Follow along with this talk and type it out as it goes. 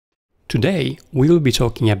Today we will be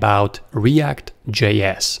talking about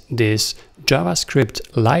React.js, this JavaScript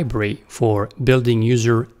library for building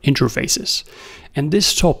user interfaces. And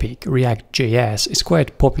this topic, React.js, is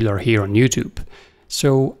quite popular here on YouTube.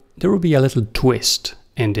 So there will be a little twist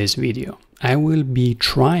in this video. I will be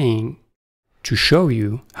trying to show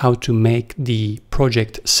you how to make the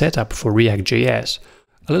project setup for React.js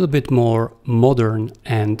a little bit more modern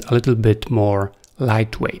and a little bit more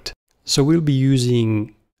lightweight. So we'll be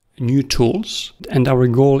using new tools, and our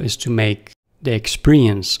goal is to make the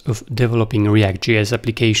experience of developing React.js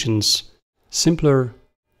applications simpler,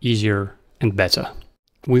 easier, and better.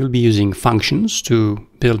 We'll be using functions to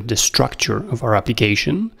build the structure of our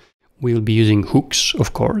application. We'll be using hooks,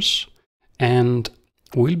 of course, and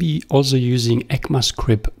we'll be also using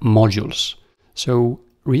ECMAScript modules. So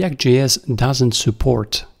React.js doesn't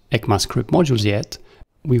support ECMAScript modules yet.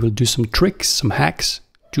 We will do some tricks, some hacks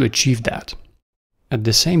to achieve that. At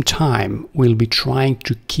the same time, we'll be trying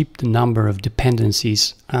to keep the number of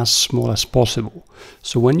dependencies as small as possible.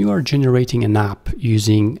 So when you are generating an app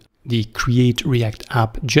using the Create React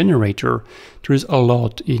App generator, there is a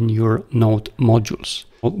lot in your node modules.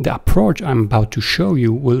 The approach I'm about to show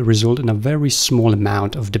you will result in a very small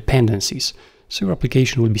amount of dependencies, so your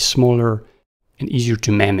application will be smaller and easier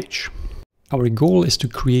to manage. Our goal is to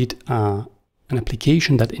create an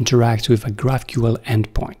application that interacts with a GraphQL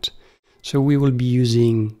endpoint. So we will be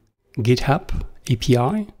using GitHub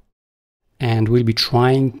API, and we'll be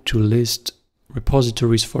trying to list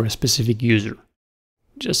repositories for a specific user.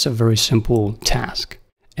 Just a very simple task.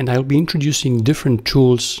 And I'll be introducing different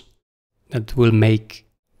tools that will make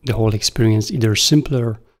the whole experience either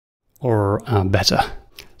simpler or better.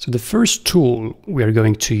 So the first tool we are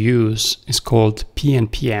going to use is called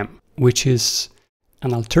Pnpm, which is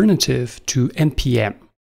an alternative to Npm.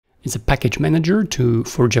 It's a package manager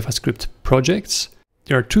for JavaScript projects.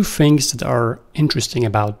 There are two things that are interesting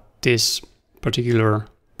about this particular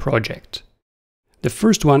project. The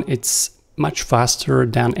first one, it's much faster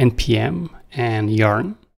than Npm and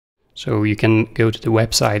Yarn. So you can go to the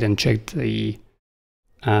website and check the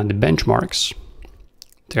benchmarks.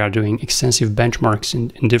 They are doing extensive benchmarks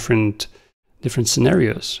in different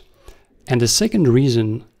scenarios. And the second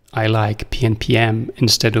reason I like Pnpm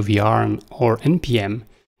instead of Yarn or Npm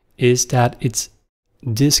is that it's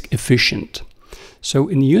disk efficient. So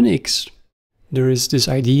in Unix, there is this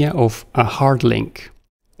idea of a hard link,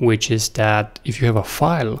 which is that if you have a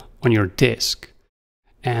file on your disk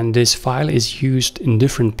and this file is used in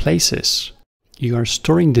different places, you are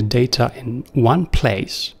storing the data in one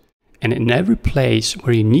place, and in every place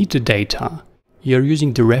where you need the data, you're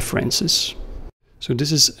using the references. So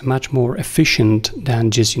this is much more efficient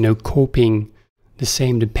than just, copying the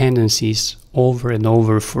same dependencies over and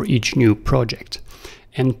over for each new project.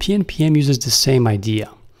 And Pnpm uses the same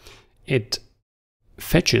idea. It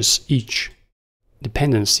fetches each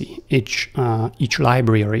dependency, each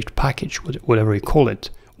library or each package, whatever you call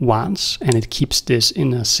it, once, and it keeps this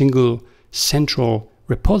in a single central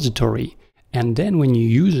repository. And then when you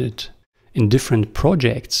use it in different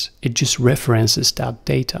projects, it just references that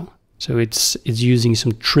data. So it's using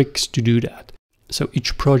some tricks to do that. So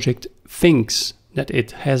each project thinks that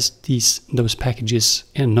it has those packages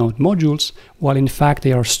in node modules, while in fact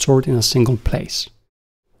they are stored in a single place.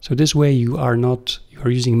 So this way you are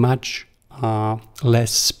using much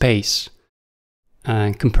less space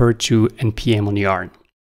compared to Npm on Yarn.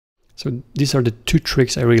 So these are the two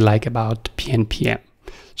tricks I really like about Pnpm.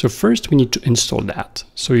 So first we need to install that.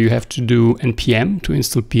 So you have to do npm to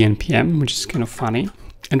install Pnpm, which is kind of funny.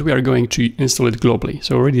 And we are going to install it globally.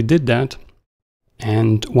 So I already did that.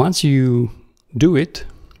 And once you do it,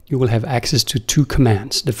 you will have access to two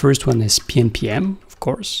commands. The first one is pnpm, of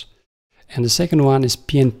course. And the second one is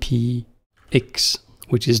pnpx,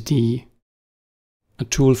 which is a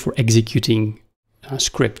tool for executing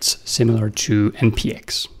scripts similar to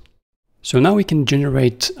npx. So now we can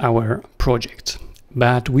generate our project.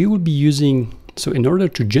 But we will be using, so in order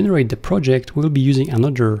to generate the project, we'll be using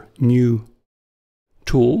another new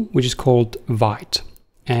tool, which is called Vite.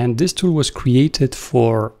 And this tool was created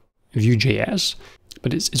for Vue.js,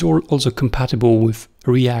 but it's also compatible with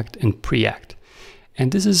React and Preact.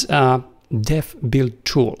 And this is a dev build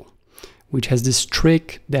tool, which has this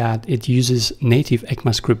trick that it uses native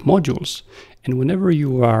ECMAScript modules. And whenever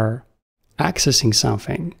you are accessing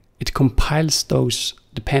something, it compiles those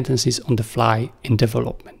dependencies on the fly in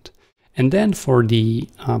development. And then for the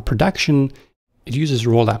production, it uses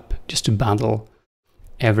Rollup just to bundle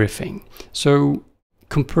everything. So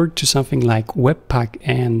compared to something like Webpack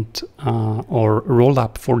and or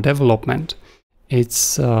Rollup for development,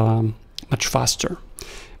 it's much faster.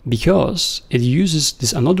 because it uses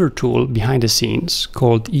this another tool behind the scenes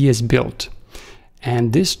called ESBuild.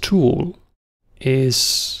 And this tool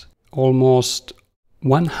is almost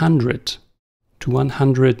 100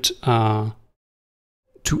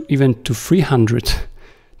 to even 300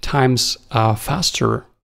 times faster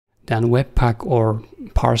than Webpack or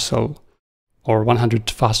Parcel, or 100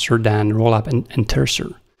 faster than Rollup and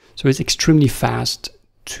Tensor. So it's extremely fast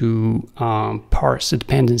to parse the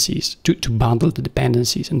dependencies, to bundle the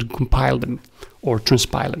dependencies and to compile them or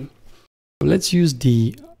transpile them. So let's use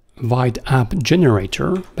the Vite app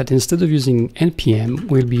generator, but instead of using npm,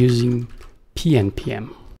 we'll be using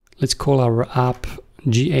Pnpm. Let's call our app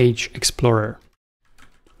GH Explorer,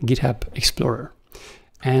 GitHub Explorer.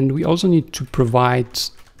 And we also need to provide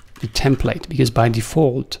the template, because by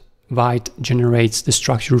default, Vite generates the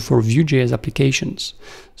structure for Vue.js applications.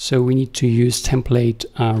 So we need to use template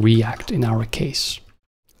React in our case,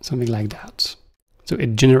 something like that. So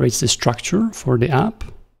it generates the structure for the app.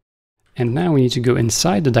 And now we need to go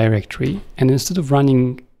inside the directory. And instead of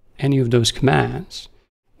running any of those commands,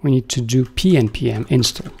 we need to do Pnpm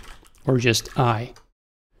install, or just I.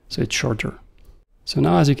 So it's shorter. So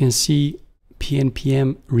now, as you can see,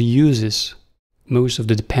 Pnpm reuses most of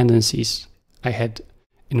the dependencies I had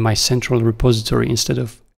in my central repository instead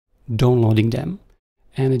of downloading them,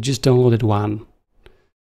 and it just downloaded one.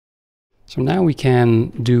 So now we can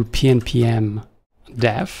do Pnpm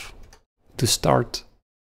dev to start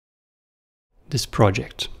this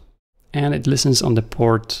project, and it listens on the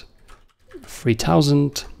port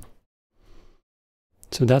 3000.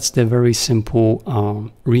 So that's the very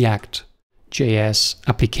simple React.js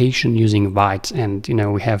application using Vite, and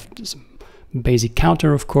we have this basic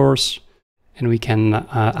counter, of course, and we can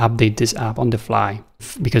update this app on the fly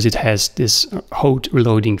because it has this hot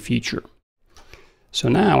reloading feature. So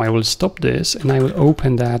now I will stop this and I will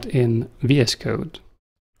open that in VS Code,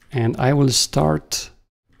 and I will start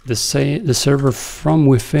the server from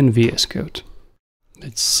within VS Code.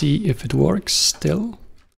 Let's see if it works still.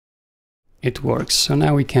 It works. So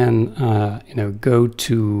now we can go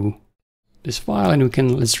to this file,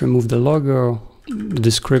 and let's remove the logo, the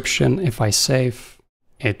description. If I save,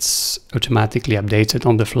 it's automatically updated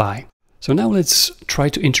on the fly. So now let's try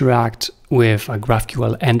to interact with a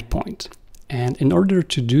GraphQL endpoint. And in order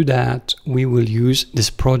to do that, we will use this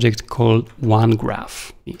project called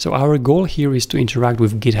OneGraph. So our goal here is to interact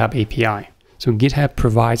with GitHub API. So GitHub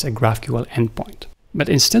provides a GraphQL endpoint. But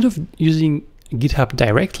instead of using GitHub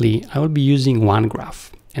directly, I will be using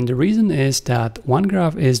OneGraph. And the reason is that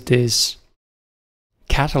OneGraph is this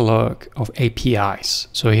catalog of APIs.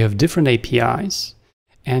 So you have different APIs,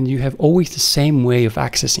 and you have always the same way of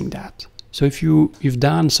accessing that. So if you've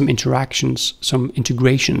done some interactions, some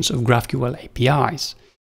integrations of GraphQL APIs,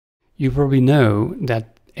 you probably know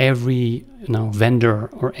that every vendor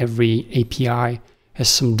or every API has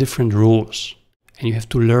some different rules, and you have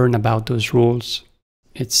to learn about those rules.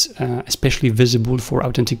 It's especially visible for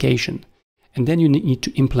authentication, and then you need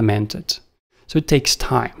to implement it. So it takes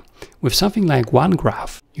time. With something like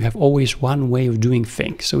OneGraph, you have always one way of doing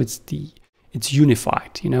things. So it's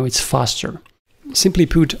unified, it's faster. Simply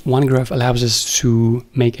put, OneGraph allows us to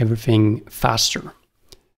make everything faster.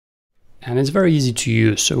 And it's very easy to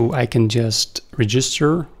use. So I can just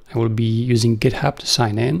register. I will be using GitHub to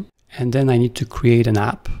sign in. And then I need to create an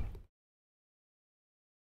app.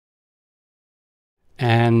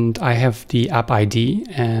 And I have the app ID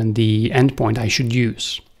and the endpoint I should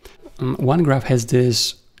use. OneGraph has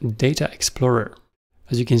this data explorer.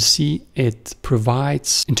 As you can see, it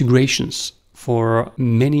provides integrations for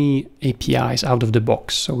many APIs out of the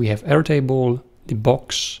box. So we have Airtable, the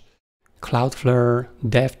box, Cloudflare,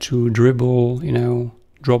 Dev2, Dribbble,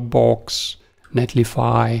 Dropbox,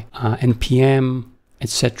 Netlify, Npm,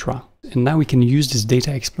 etc. And now we can use this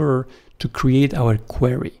data explorer to create our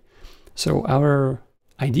query. So our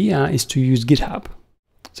idea is to use GitHub.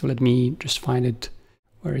 So let me just find it.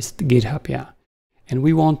 Where is the GitHub? Yeah. And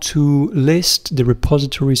we want to list the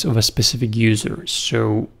repositories of a specific user.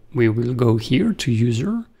 So we will go here to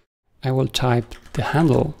user. I will type the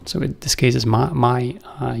handle. So in this case is my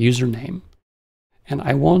username. And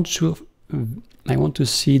I want to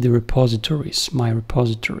see the repositories, my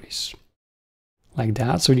repositories, like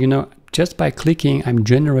that. So just by clicking, I'm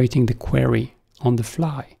generating the query on the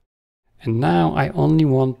fly. And now I only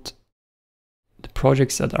want the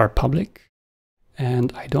projects that are public,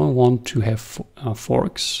 and I don't want to have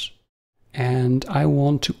forks, and I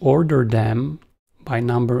want to order them by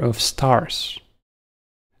number of stars.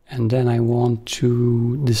 And then I want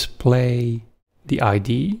to display the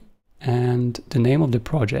ID and the name of the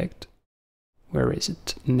project. Where is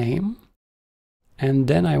it? Name. And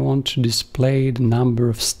then I want to display the number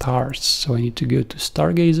of stars. So I need to go to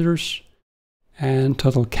stargazers and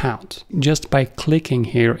total count. Just by clicking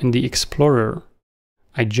here in the Explorer,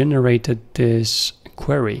 I generated this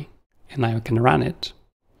query and I can run it.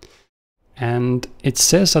 And it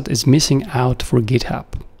says that it's missing out for GitHub.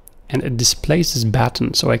 And it displays this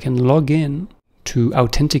button so I can log in to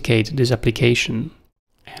authenticate this application.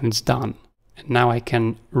 And it's done. And now I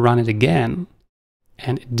can run it again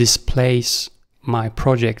and it displays my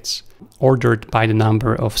projects ordered by the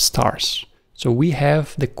number of stars. So we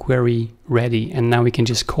have the query ready and now we can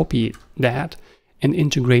just copy that and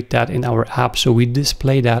integrate that in our app. So we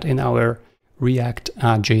display that in our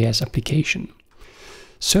React.js application.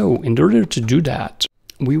 So in order to do that,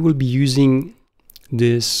 we will be using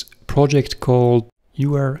this project called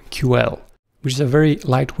Urql, which is a very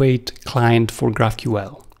lightweight client for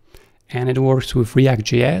GraphQL. And it works with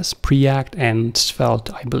React.js, Preact, and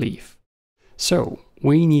Svelte, I believe. So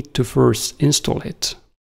we need to first install it.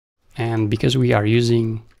 And because we are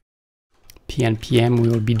using Pnpm, we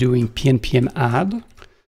will be doing Pnpm add.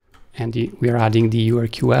 And we are adding the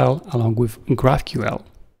Urql along with GraphQL.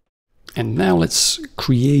 And now let's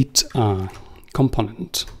create a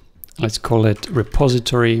component. Let's call it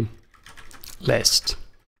repository list,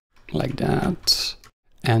 like that.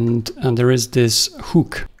 And there is this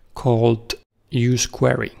hook called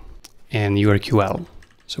useQuery in Urql.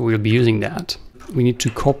 So we'll be using that. We need to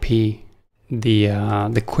copy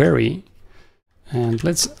the query, and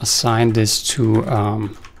let's assign this to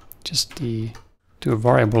to a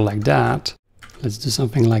variable like that. Let's do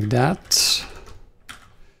something like that.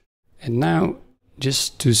 And now,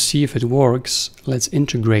 just to see if it works, let's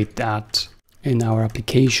integrate that in our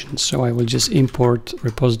application. So I will just import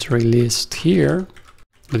repository list here.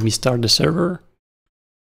 Let me start the server.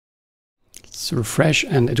 Let's refresh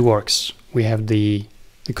and it works. We have the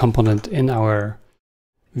component in our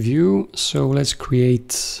view. So let's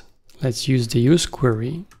use the use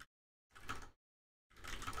query.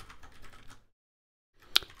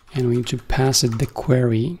 And we need to pass it the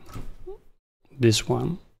query, this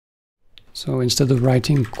one. So instead of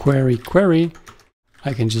writing query,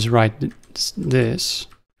 I can just write this.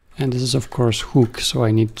 And this is of course hook, so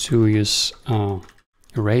I need to use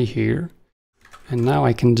array here. And now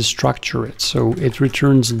I can destructure it. So it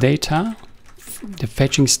returns data, the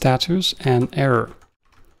fetching status, and error,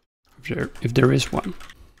 if there is one.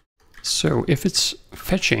 So if it's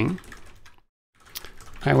fetching,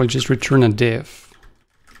 I will just return a div.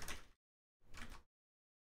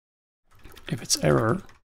 If it's error,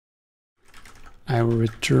 I will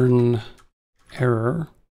return error.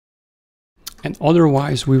 And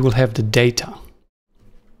otherwise we will have the data.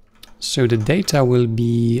 So the data will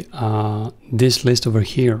be this list over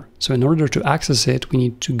here. So in order to access it, we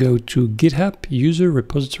need to go to GitHub, user,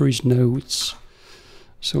 repositories, nodes.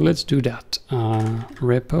 So let's do that.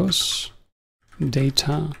 Repos,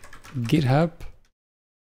 data, GitHub,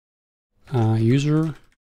 user,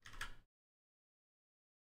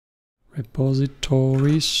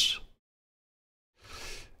 repositories,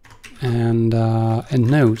 and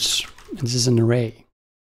nodes. And this is an array.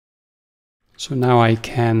 So now I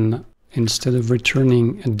can, instead of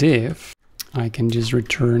returning a div, I can just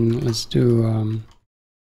return, let's do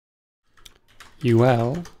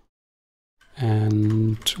UL,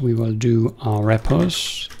 and we will do our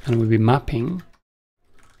repos, and we'll be mapping,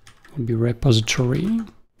 will be repository,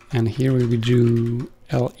 and here we will do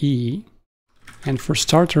LE, and for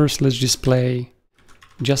starters, let's display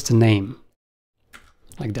just a name,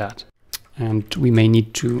 like that. And we may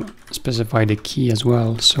need to specify the key as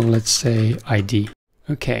well, so let's say ID.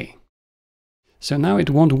 Okay. So now it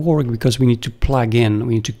won't work because we need to plug in,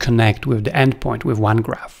 we need to connect with the endpoint with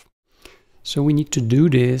OneGraph. So we need to do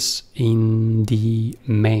this in the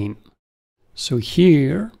main. So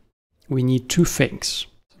here we need two things.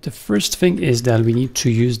 The first thing is that we need to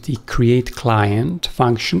use the create client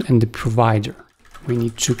function and the provider. We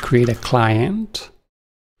need to create a client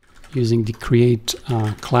using the create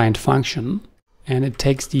client function, and it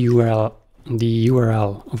takes the URL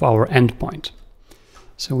of our endpoint.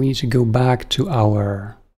 So we need to go back to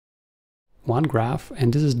our OneGraph,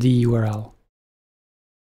 and this is the URL.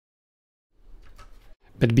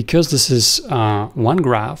 But because this is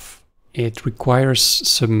OneGraph, it requires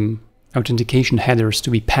some authentication headers to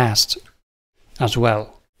be passed as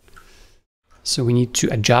well. So we need to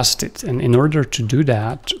adjust it, and in order to do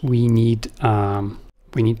that, we need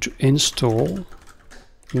to install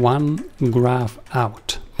OneGraph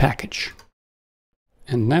out package.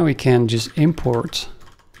 And now we can just import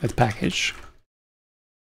that package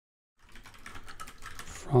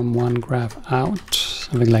from OneGraph out,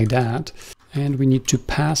 something like that. And we need to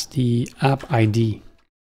pass the app ID.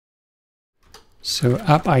 So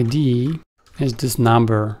app ID is this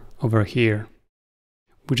number over here,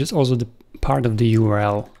 which is also the part of the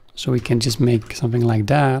URL. So we can just make something like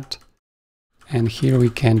that. And here we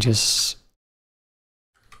can just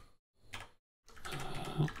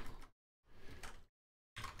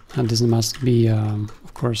and this must be,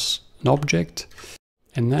 of course, an object.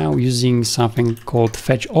 And now using something called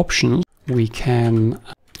fetch options, we can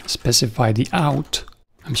specify the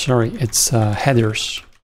it's headers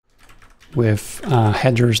with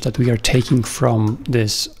headers that we are taking from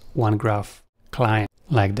this OneGraph client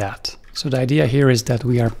like that. So the idea here is that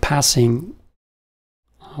we are taking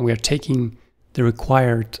the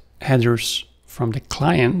required headers from the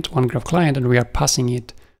client, OneGraph client, and we are passing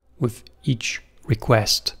it with each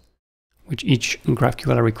request, with each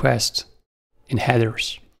GraphQL request in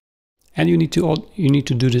headers. And you need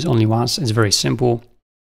to do this only once. It's very simple.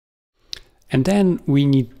 And then we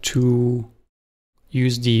need to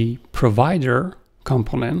use the provider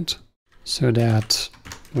component so that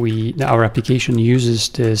our application uses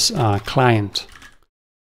this client.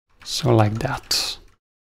 So like that.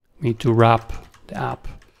 We need to wrap the app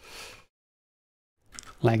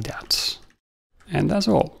like that. And that's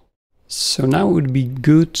all. So now it would be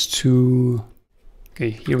good to, okay,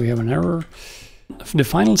 here we have an error. The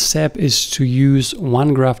final step is to use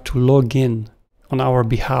OneGraph to log in on our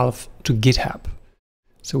behalf to GitHub.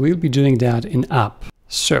 So we'll be doing that in app.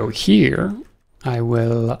 So here I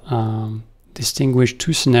will distinguish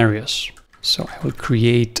two scenarios. So I will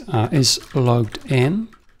create is logged in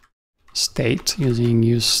state using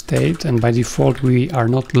use state, and by default we are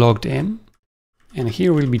not logged in. And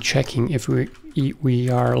here we'll be checking if we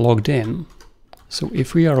are logged in. So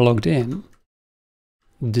if we are logged in,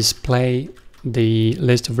 display the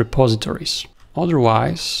list of repositories.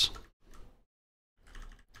 Otherwise,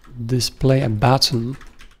 display a button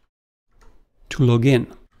to log in.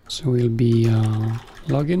 So we'll be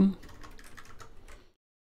login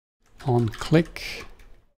on click,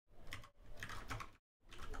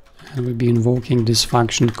 and we'll be invoking this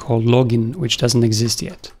function called login, which doesn't exist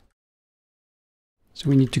yet. So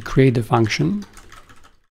we need to create the function.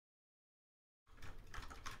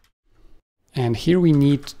 And here we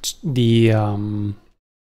need the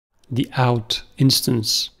out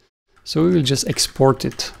instance. So we will just export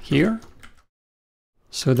it here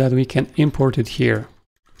so that we can import it here.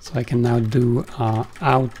 So I can now do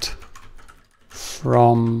out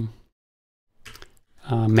from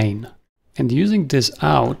main. And using this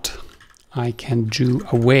out, I can do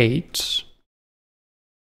await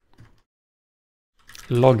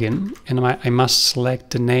login, and I must select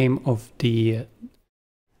the name of the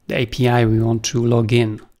API we want to log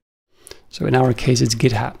in. So in our case, it's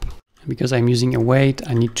GitHub. And because I'm using await,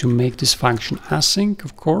 I need to make this function async,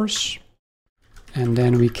 of course. And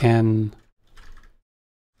then we can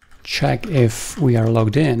check if we are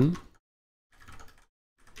logged in.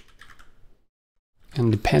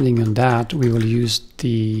 And depending on that, we will use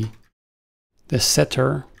the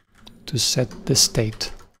setter to set the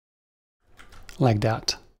state like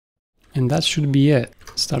that. And that should be it.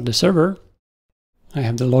 Start the server. I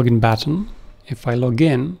have the login button. If I log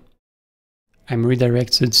in, I'm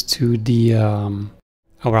redirected to the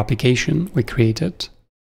our application we created.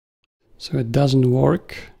 So it doesn't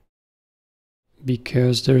work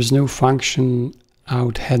because there's no function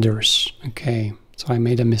out headers. Okay, so I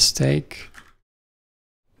made a mistake.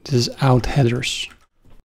 This is out headers.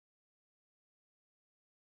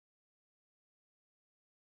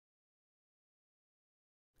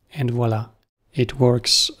 And voila, it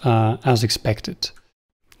works as expected.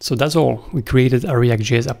 So that's all. We created a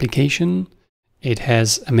React.js application. It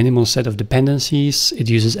has a minimal set of dependencies. It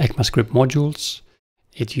uses ECMAScript modules.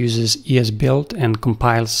 It uses ES-build and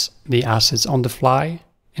compiles the assets on the fly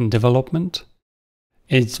in development.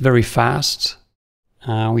 It's very fast.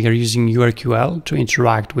 We are using Urql to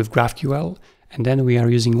interact with GraphQL. And then we are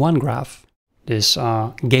using OneGraph, this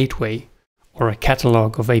gateway or a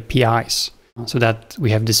catalog of APIs, so that we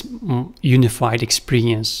have this unified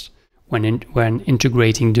experience when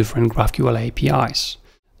integrating different GraphQL APIs.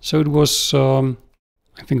 So it was, I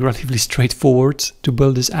think, relatively straightforward to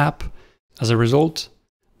build this app. As a result,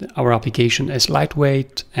 our application is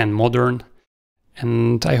lightweight and modern,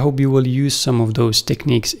 and I hope you will use some of those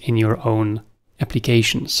techniques in your own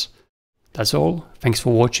applications. That's all. Thanks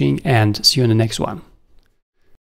for watching, and see you in the next one.